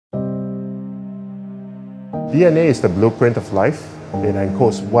DNA is the blueprint of life. It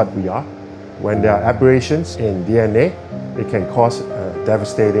encodes what we are. When there are aberrations in DNA, it can cause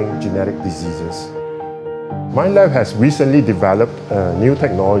devastating genetic diseases. MindLab has recently developed a new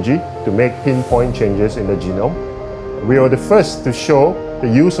technology to make pinpoint changes in the genome. We were the first to show the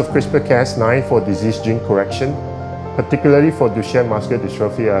use of CRISPR-Cas9 for disease gene correction, particularly for Duchenne muscular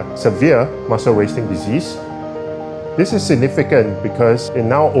dystrophy, a severe muscle wasting disease. This is significant because it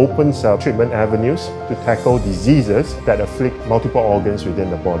now opens up treatment avenues to tackle diseases that afflict multiple organs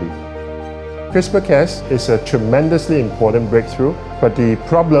within the body. CRISPR-Cas is a tremendously important breakthrough, but the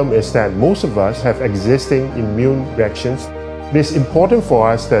problem is that most of us have existing immune reactions. It is important for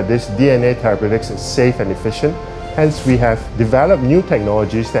us that this DNA therapeutics is safe and efficient. Hence, we have developed new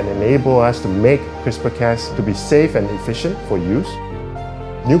technologies that enable us to make CRISPR-Cas to be safe and efficient for use.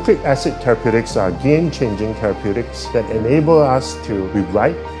 Nucleic acid therapeutics are game-changing therapeutics that enable us to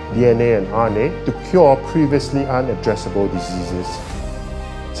rewrite DNA and RNA to cure previously unaddressable diseases.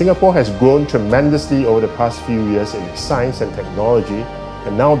 Singapore has grown tremendously over the past few years in science and technology,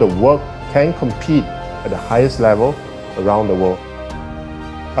 and now the work can compete at the highest level around the world.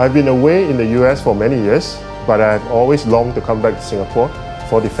 I've been away in the US for many years, but I've always longed to come back to Singapore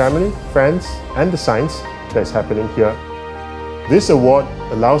for the family, friends, and the science that's happening here. This award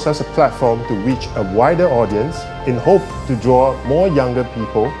allows us a platform to reach a wider audience in hope to draw more younger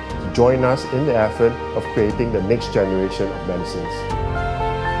people to join us in the effort of creating the next generation of medicines.